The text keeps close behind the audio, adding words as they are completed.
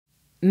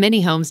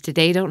Many homes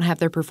today don't have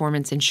their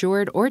performance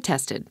insured or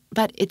tested,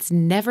 but it's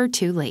never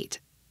too late.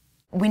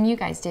 When you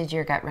guys did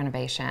your gut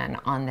renovation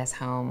on this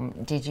home,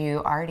 did you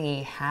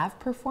already have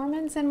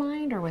performance in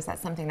mind, or was that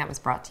something that was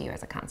brought to you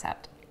as a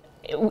concept?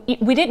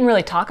 We didn't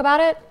really talk about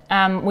it.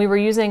 We were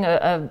using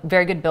a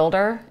very good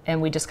builder, and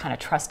we just kind of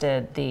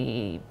trusted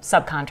the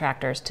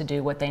subcontractors to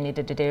do what they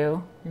needed to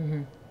do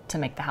to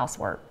make the house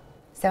work.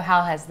 So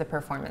how has the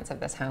performance of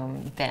this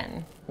home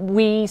been?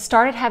 We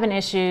started having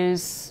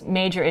issues,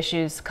 major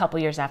issues, a couple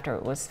years after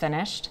it was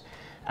finished.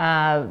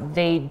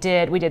 We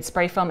did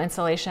spray foam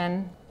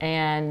insulation,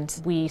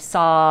 and we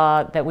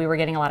saw that we were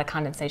getting a lot of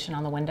condensation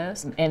on the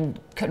windows and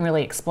couldn't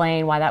really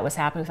explain why that was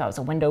happening. We thought it was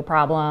a window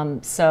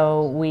problem.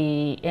 So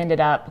we ended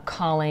up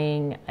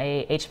calling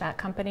a HVAC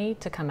company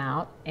to come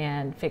out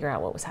and figure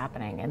out what was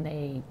happening. And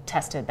they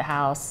tested the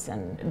house,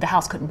 and the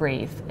house couldn't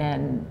breathe.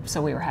 And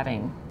so we were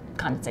having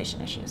condensation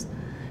issues.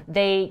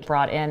 They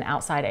brought in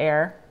outside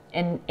air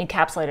and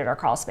encapsulated our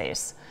crawl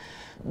space.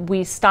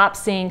 We stopped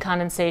seeing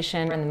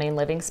condensation in the main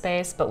living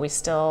space, but we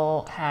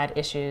still had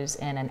issues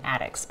in an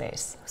attic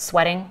space.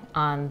 Sweating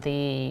on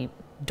the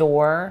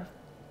door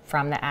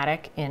from the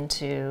attic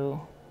into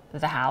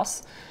the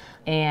house,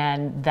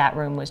 and that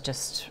room was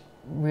just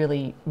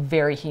really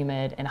very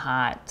humid and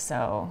hot,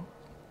 so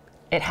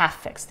it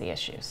half fixed the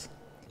issues.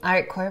 All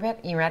right,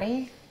 Corbett, you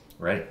ready?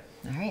 Ready.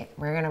 All right,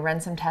 we're gonna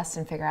run some tests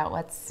and figure out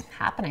what's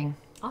happening.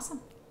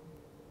 Awesome.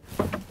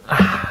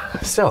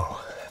 So,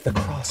 the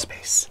crawl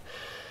space.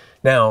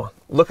 Now,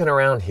 looking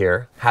around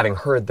here, having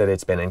heard that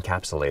it's been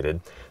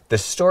encapsulated, the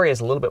story is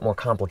a little bit more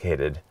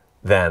complicated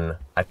than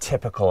a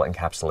typical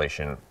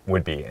encapsulation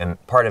would be.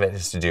 And part of it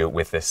has to do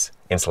with this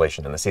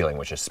insulation in the ceiling,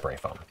 which is spray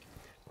foam.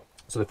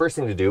 So the first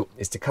thing to do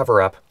is to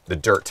cover up the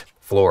dirt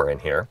floor in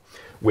here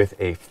with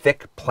a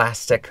thick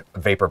plastic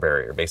vapor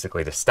barrier,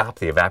 basically to stop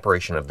the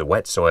evaporation of the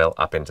wet soil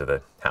up into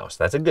the house.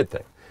 That's a good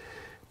thing.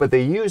 But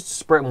they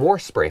used more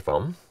spray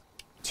foam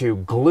to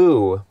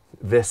glue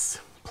this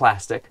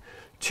plastic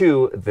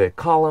to the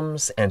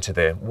columns and to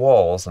the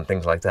walls and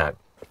things like that.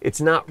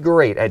 It's not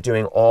great at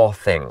doing all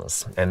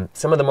things, and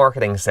some of the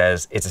marketing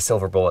says it's a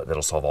silver bullet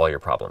that'll solve all your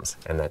problems,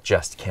 and that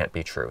just can't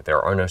be true.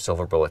 There are no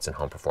silver bullets in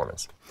home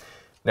performance.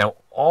 Now,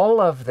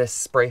 all of this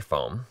spray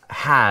foam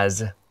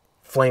has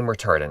flame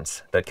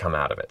retardants that come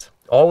out of it.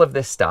 All of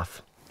this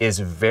stuff is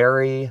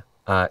very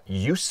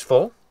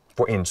useful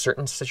in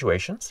certain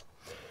situations,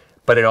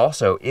 but it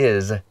also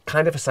is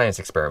kind of a science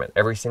experiment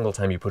every single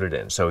time you put it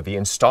in. So the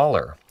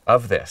installer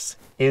of this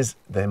is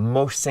the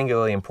most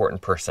singularly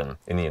important person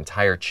in the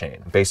entire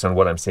chain. Based on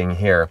what I'm seeing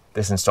here,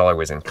 this installer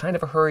was in kind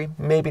of a hurry,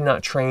 maybe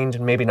not trained,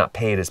 maybe not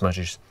paid as much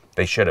as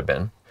they should have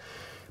been.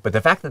 But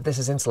the fact that this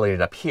is insulated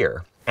up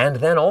here, and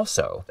then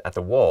also at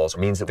the walls,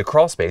 means that the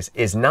crawl space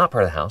is not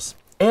part of the house,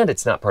 and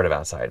it's not part of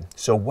outside.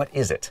 So what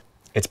is it?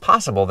 It's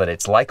possible that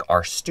it's like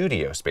our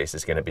studio space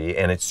is gonna be,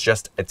 and it's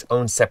just its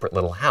own separate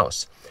little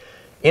house.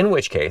 In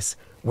which case,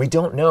 we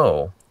don't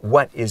know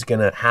what is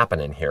gonna happen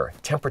in here,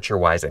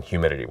 temperature-wise and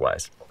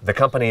humidity-wise. The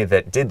company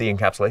that did the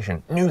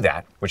encapsulation knew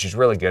that, which is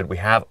really good. We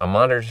have a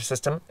monitor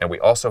system, and we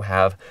also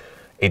have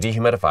a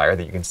dehumidifier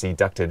that you can see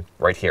ducted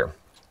right here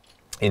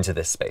into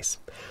this space.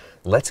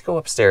 Let's go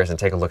upstairs and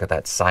take a look at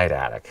that side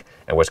attic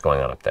and what's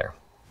going on up there.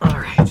 All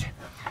right,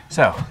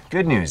 so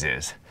good news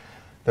is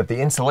that the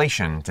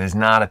insulation does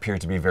not appear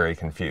to be very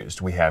confused.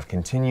 We have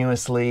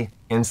continuously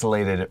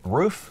insulated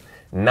roof,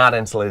 not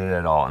insulated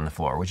at all on the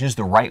floor, which is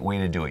the right way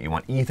to do it. You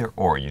want either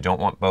or. You don't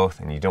want both,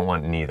 and you don't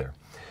want neither.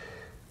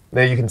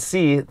 Now you can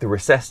see the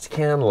recessed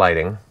can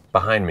lighting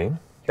behind me.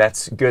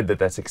 That's good that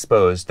that's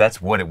exposed.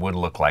 That's what it would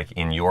look like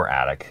in your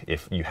attic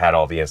if you had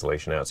all the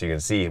insulation out. So you can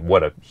see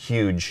what a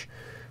huge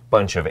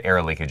bunch of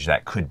air leakage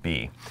that could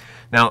be.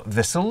 Now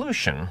the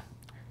solution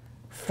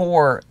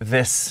for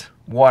this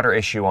water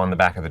issue on the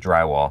back of the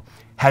drywall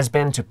has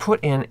been to put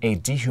in a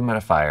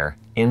dehumidifier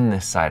in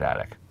this side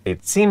attic.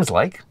 It seems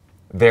like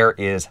there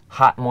is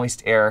hot,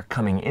 moist air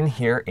coming in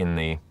here in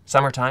the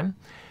summertime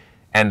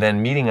and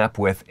then meeting up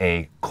with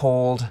a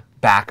cold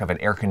back of an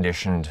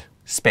air-conditioned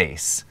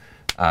space,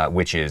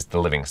 which is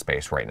the living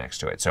space right next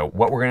to it. So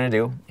what we're gonna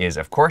do is,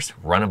 of course,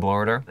 run a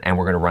blower door, and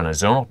we're gonna run a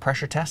zonal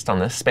pressure test on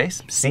this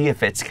space, see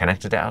if it's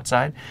connected to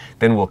outside.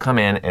 Then we'll come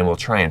in and we'll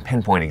try and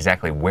pinpoint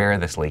exactly where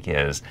this leak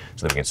is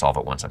so that we can solve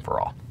it once and for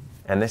all.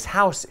 And this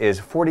house is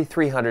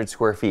 4,300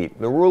 square feet.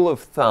 The rule of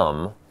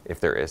thumb, if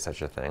there is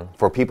such a thing,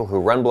 for people who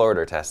run blower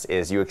door tests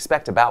is you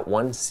expect about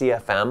 1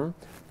 CFM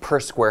per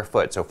square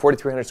foot. So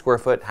 4,300 square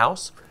foot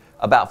house,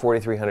 about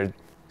 4,300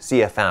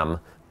 CFM.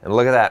 And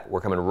look at that, we're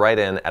coming right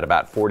in at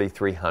about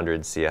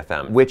 4,300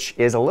 CFM, which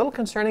is a little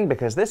concerning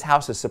because this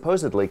house is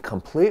supposedly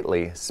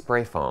completely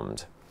spray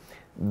foamed.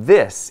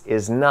 This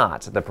is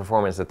not the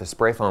performance that the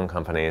spray foam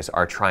companies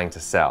are trying to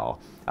sell.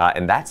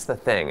 And that's the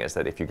thing, is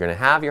that if you're gonna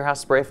have your house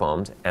spray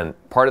foamed, and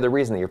part of the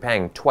reason that you're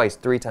paying twice,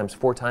 3 times,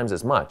 4 times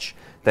as much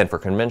than for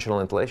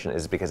conventional insulation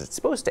is because it's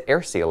supposed to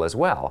air seal as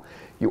well,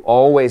 you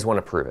always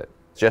wanna prove it.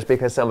 Just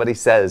because somebody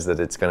says that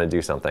it's going to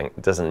do something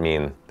doesn't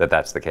mean that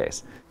that's the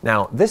case.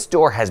 Now, this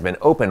door has been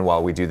open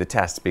while we do the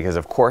test because,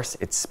 of course,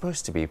 it's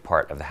supposed to be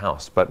part of the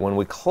house. But when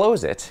we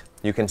close it,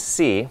 you can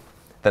see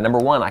that, number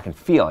one, I can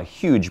feel a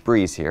huge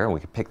breeze here.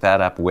 We can pick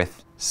that up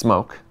with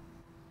smoke.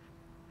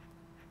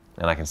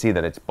 And I can see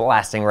that it's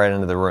blasting right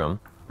into the room.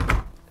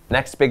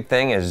 Next big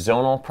thing is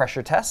zonal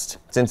pressure test.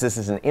 Since this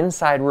is an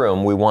inside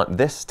room, we want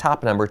this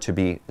top number to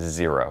be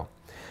 0.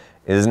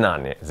 It is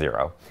not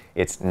 0.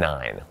 It's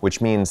 9,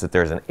 which means that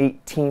there's an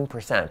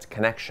 18%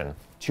 connection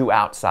to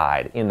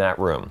outside in that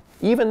room,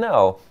 even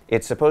though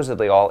it's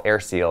supposedly all air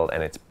sealed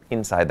and it's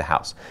inside the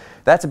house.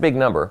 That's a big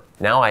number.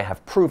 Now I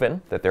have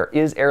proven that there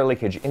is air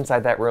leakage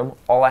inside that room.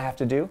 All I have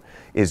to do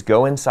is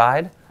go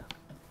inside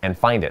and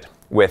find it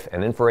with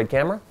an infrared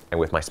camera and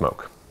with my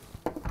smoke.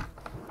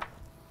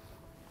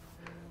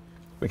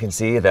 We can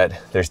see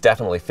that there's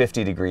definitely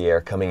 50-degree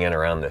air coming in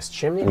around this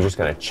chimney. I'm just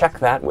going to check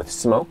that with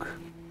smoke,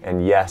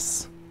 and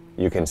yes,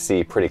 you can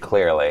see pretty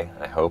clearly,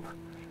 I hope,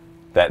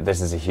 that this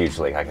is a huge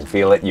leak. I can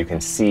feel it. You can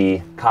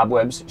see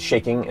cobwebs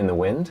shaking in the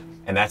wind,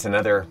 and that's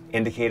another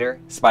indicator.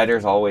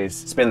 Spiders always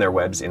spin their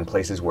webs in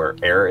places where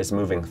air is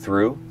moving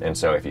through, and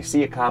so if you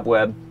see a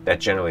cobweb, that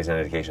generally is an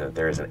indication that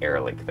there is an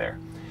air leak there.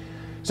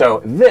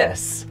 So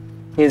this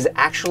is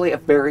actually a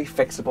very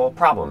fixable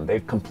problem.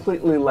 They've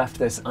completely left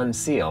this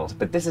unsealed,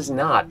 but this is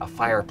not a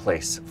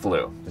fireplace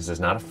flue. This is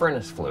not a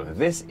furnace flue.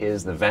 This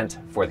is the vent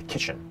for the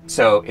kitchen.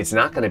 So it's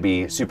not going to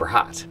be super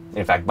hot.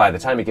 In fact, by the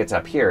time it gets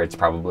up here, it's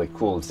probably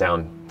cooled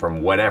down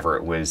from whatever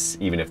it was,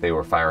 even if they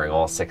were firing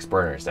all 6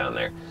 burners down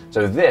there.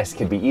 So this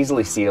could be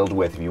easily sealed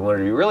with, if you wanted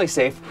to be really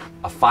safe,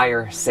 a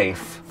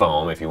fire-safe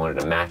foam, if you wanted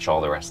to match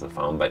all the rest of the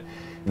foam. But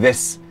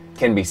this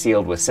can be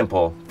sealed with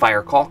simple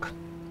fire caulk,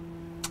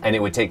 and it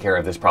would take care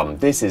of this problem.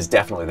 This is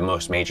definitely the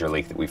most major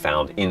leak that we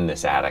found in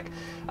this attic.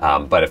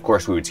 But of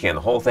course we would scan the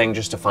whole thing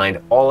just to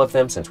find all of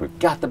them. Since we've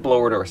got the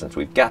blower door, since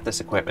we've got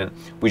this equipment,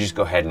 we just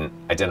go ahead and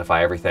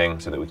identify everything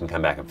so that we can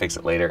come back and fix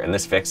it later. And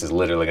this fix is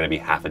literally gonna be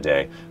half a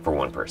day for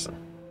one person.